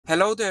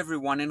Hello there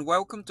everyone and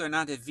welcome to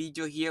another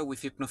video here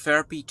with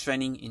Hypnotherapy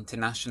Training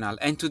International.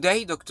 And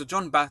today Dr.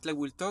 John Butler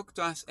will talk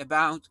to us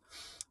about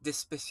the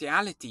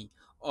speciality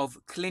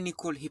of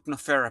clinical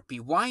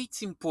hypnotherapy, why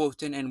it's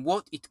important and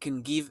what it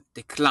can give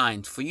the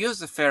client. For you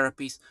as a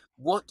therapist,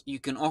 what you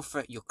can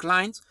offer your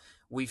clients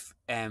with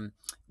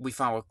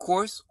our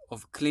course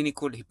of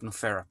clinical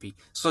hypnotherapy.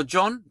 So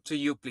John, to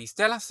you please,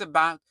 tell us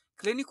about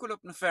clinical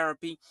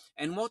hypnotherapy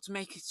and what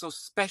makes it so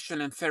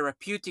special and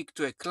therapeutic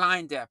to a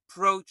client, the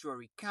approach,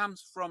 where it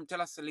comes from. Tell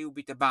us a little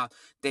bit about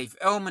Dave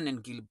Ehrman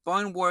and Gil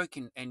Boyne work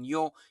and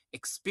your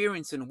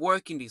experience in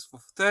working this for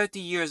 30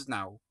 years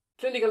now.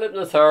 Clinical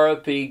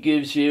hypnotherapy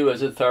gives you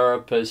as a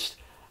therapist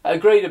a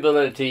great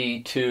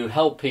ability to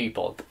help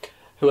people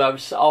who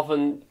have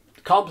often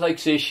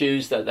complex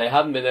issues that they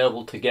haven't been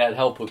able to get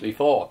help with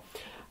before.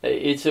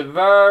 It's a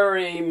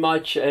very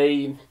much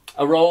a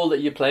role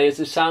that you play as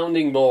a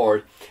sounding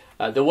board.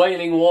 The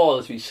wailing wall,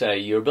 as we say.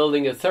 You're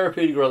building a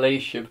therapeutic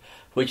relationship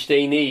which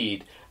they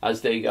need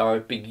as they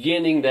are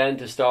beginning then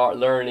to start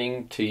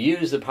learning to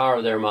use the power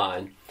of their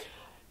mind.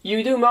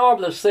 You do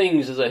marvelous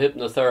things as a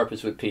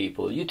hypnotherapist with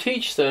people. You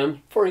teach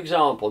them, for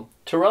example,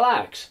 to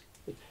relax.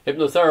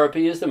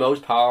 Hypnotherapy is the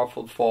most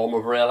powerful form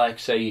of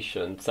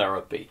relaxation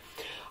therapy.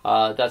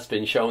 That's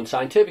been shown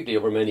scientifically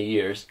over many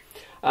years.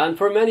 And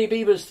for many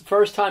people, it's the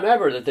first time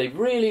ever that they've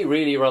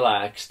really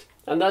relaxed.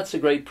 And that's a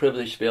great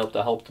privilege to be able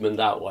to help them in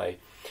that way.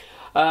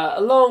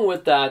 Along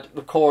with that,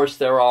 of course,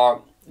 there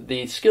are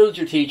the skills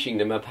you're teaching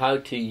them of how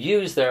to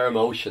use their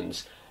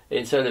emotions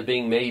instead of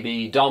being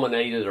maybe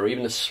dominated or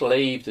even a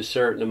slave to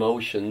certain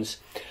emotions.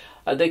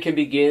 They can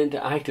begin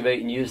to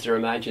activate and use their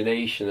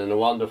imagination in a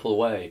wonderful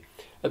way.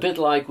 A bit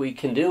like we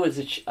can do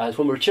as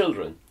when we're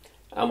children.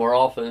 And we're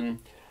often,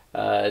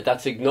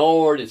 that's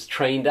ignored, it's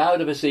trained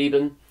out of us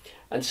even.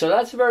 And so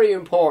that's a very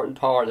important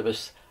part of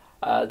us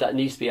that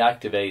needs to be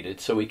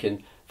activated so we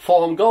can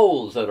form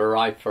goals that are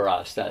right for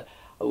us, that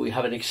we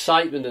have an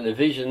excitement and a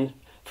vision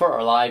for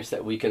our lives,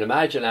 that we can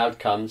imagine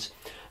outcomes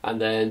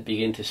and then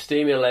begin to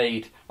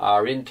stimulate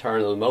our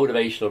internal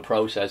motivational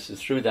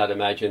processes through that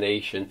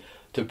imagination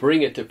to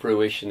bring it to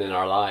fruition in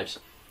our lives.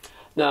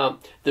 Now,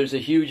 there's a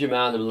huge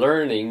amount of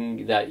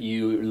learning that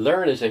you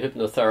learn as a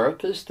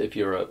hypnotherapist, if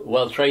you're a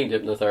well-trained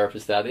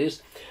hypnotherapist that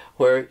is,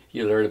 where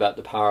you learn about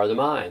the power of the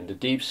mind, the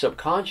deep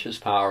subconscious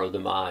power of the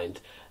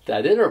mind,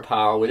 that inner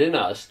power within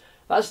us.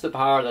 That's the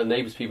power that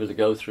enables people to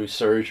go through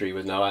surgery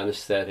with no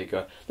anesthetic,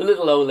 or the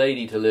little old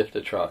lady to lift a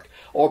truck,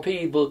 or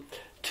people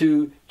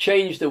to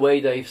change the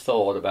way they've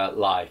thought about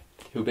life,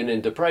 who've been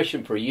in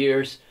depression for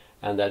years,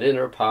 and that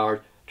inner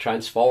power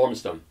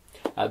transforms them,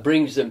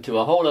 brings them to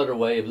a whole other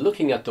way of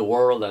looking at the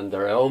world and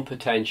their own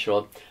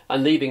potential,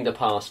 and leaving the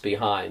past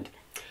behind.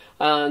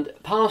 And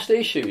past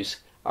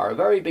issues are a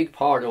very big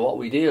part of what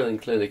we deal in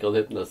clinical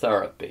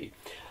hypnotherapy.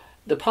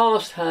 The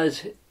past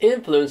has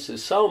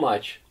influences so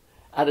much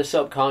at a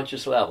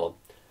subconscious level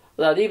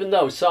that even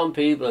though some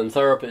people and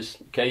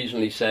therapists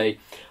occasionally say,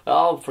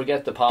 oh,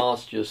 forget the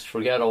past, just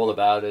forget all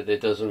about it,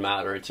 it doesn't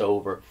matter, it's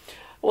over.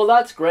 Well,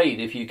 that's great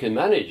if you can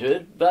manage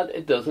it, but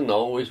it doesn't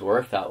always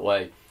work that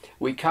way.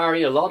 We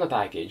carry a lot of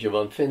baggage of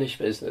unfinished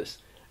business,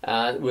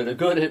 and with a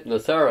good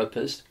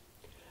hypnotherapist,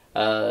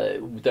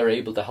 they're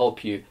able to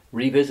help you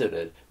revisit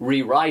it,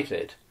 rewrite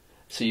it.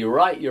 So you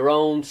write your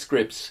own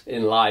scripts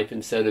in life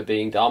instead of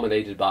being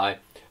dominated by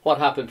what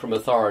happened from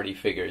authority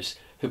figures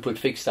who put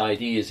fixed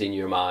ideas in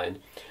your mind.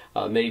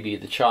 Maybe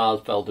the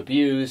child felt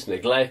abused,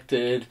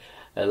 neglected,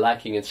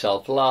 lacking in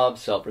self-love,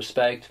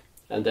 self-respect,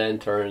 and then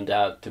turned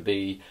out to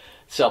be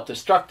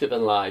self-destructive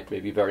in life,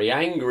 maybe very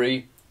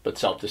angry, but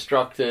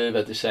self-destructive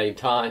at the same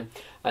time.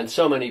 And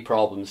so many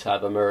problems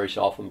have emerged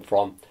often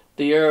from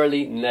the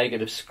early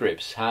negative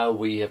scripts, how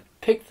we have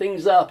picked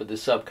things up at the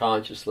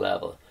subconscious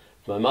level.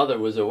 My mother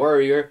was a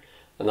worrier,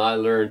 and I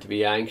learned to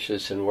be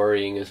anxious and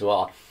worrying as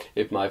well.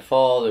 If my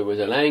father was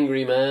an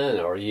angry man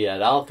or he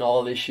had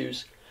alcohol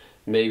issues,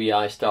 maybe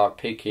I start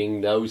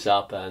picking those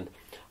up and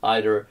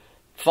either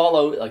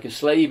follow like a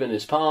slave in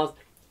his path,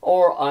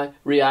 or I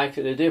react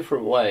in a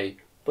different way,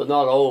 but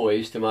not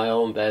always to my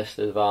own best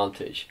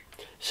advantage.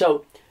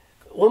 So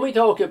when we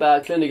talk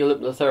about clinical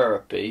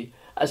hypnotherapy,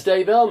 as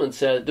Dave Ehrman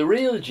said, the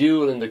real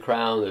jewel in the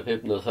crown of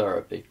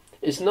hypnotherapy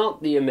is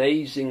not the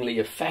amazingly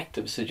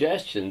effective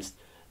suggestions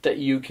that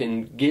you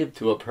can give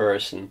to a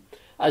person,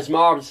 as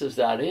marvelous as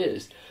that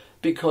is,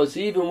 because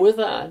even with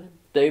that,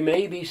 there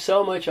may be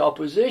so much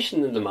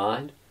opposition in the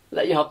mind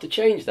that you have to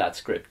change that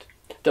script.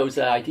 Those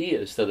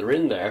ideas that are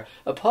in there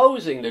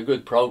opposing the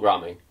good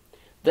programming,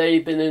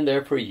 they've been in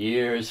there for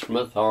years from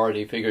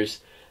authority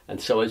figures, and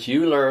so as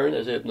you learn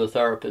as a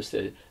hypnotherapist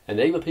to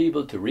enable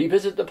people to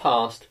revisit the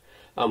past,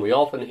 and we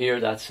often hear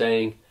that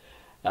saying,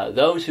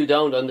 those who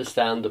don't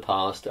understand the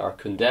past are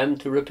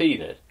condemned to repeat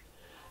it.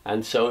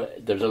 And so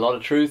there's a lot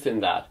of truth in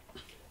that.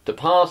 The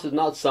past is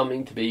not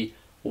something to be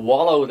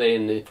wallowed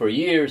in for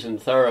years in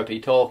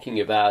therapy talking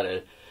about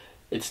it.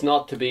 It's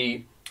not to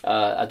be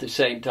at the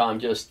same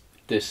time just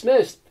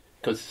dismissed,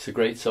 because it's a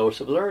great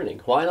source of learning.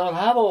 Why not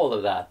have all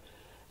of that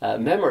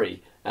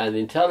memory and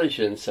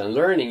intelligence and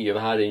learning you've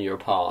had in your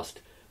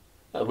past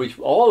which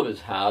all of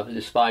us have,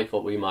 despite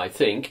what we might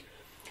think.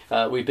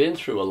 We've been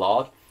through a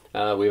lot.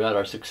 We've had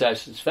our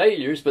successes,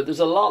 failures, but there's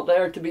a lot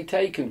there to be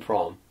taken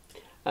from.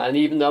 And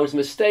even those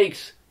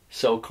mistakes,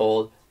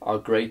 so-called, are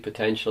great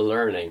potential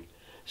learning.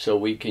 So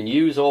we can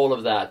use all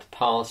of that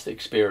past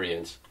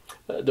experience.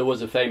 There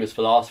was a famous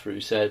philosopher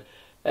who said,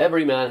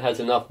 every man has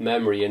enough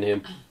memory in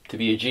him to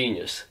be a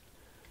genius,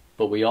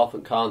 but we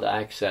often can't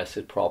access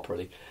it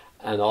properly.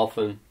 And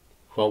often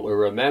what we're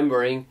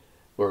remembering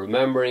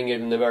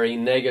it in a very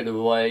negative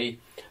way,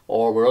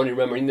 or we're only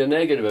remembering the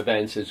negative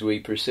events as we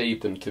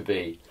perceive them to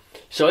be.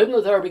 So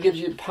hypnotherapy gives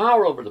you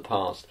power over the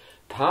past,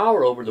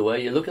 power over the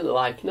way you look at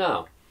life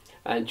now,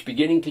 and it's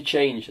beginning to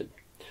change it.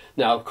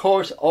 Now, of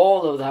course,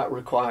 all of that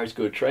requires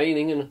good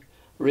training and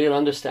real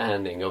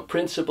understanding of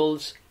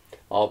principles,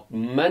 of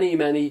many,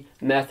 many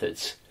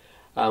methods.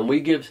 And we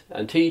give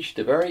and teach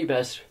the very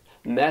best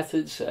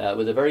methods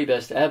with the very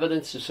best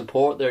evidence to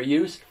support their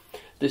use.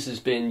 This has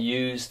been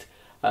used,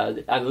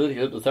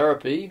 analytical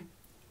hypnotherapy,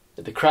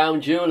 the crown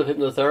jewel of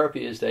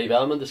hypnotherapy, as Dave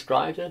Ellman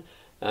described it,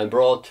 and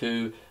brought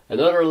to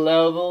another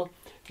level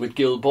with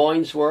Gil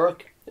Boyne's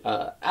work.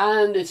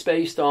 And it's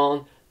based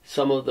on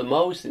some of the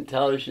most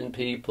intelligent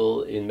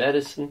people in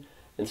medicine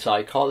and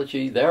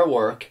psychology, their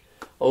work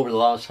over the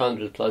last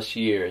 100+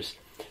 years.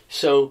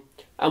 So,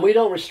 and we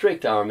don't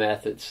restrict our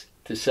methods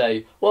to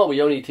say, well,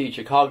 we only teach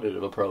a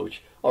cognitive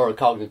approach, or a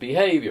cognitive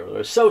behavior, or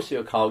a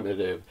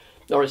socio-cognitive,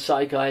 or a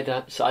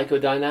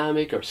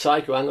psychodynamic, or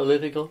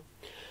psychoanalytical.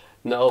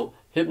 No,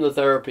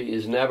 hypnotherapy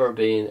has never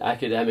been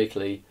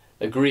academically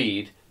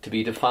agreed to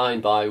be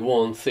defined by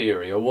one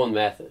theory or one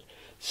method.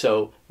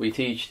 So we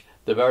teach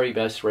the very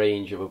best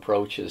range of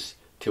approaches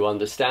to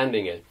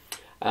understanding it.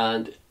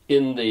 And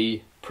in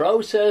the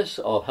process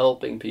of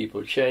helping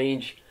people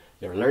change,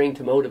 they're learning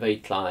to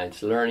motivate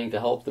clients, learning to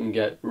help them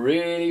get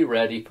really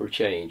ready for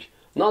change.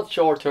 Not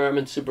short-term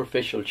and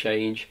superficial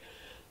change,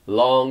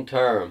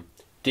 long-term,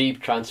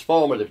 deep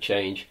transformative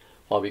change,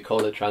 what we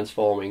call it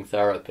transforming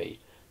therapy.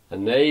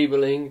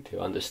 Enabling to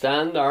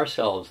understand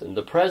ourselves in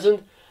the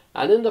present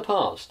and in the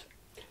past,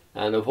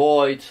 and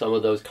avoid some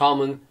of those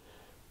common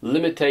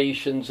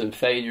limitations and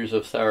failures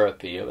of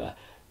therapy, of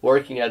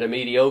working at a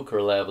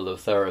mediocre level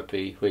of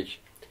therapy, which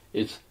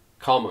is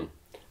common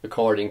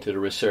according to the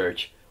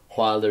research,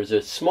 while there's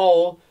a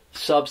small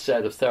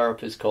subset of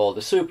therapists called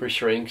the super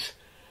shrinks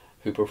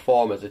who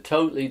perform at a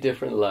totally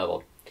different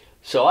level.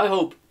 So I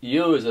hope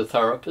you as a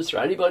therapist, or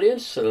anybody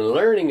interested in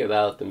learning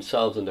about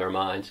themselves and their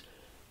minds,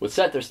 would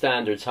set their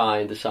standards high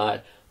and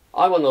decide,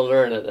 I want to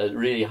learn at a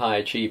really high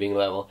achieving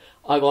level.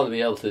 I want to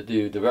be able to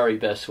do the very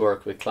best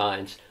work with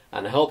clients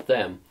and help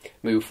them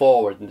move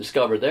forward and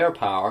discover their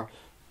power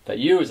that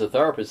you as a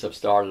therapist have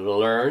started to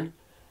learn,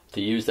 to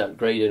use that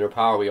great inner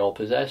power we all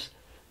possess,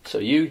 so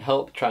you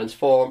help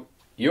transform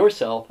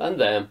yourself and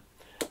them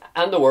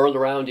and the world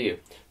around you.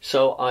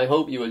 So I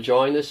hope you will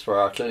join us for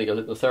our clinical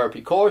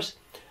hypnotherapy course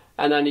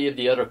and any of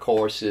the other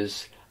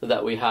courses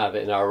that we have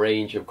in our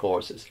range of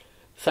courses.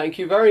 Thank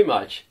you very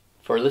much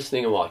for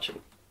listening and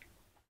watching.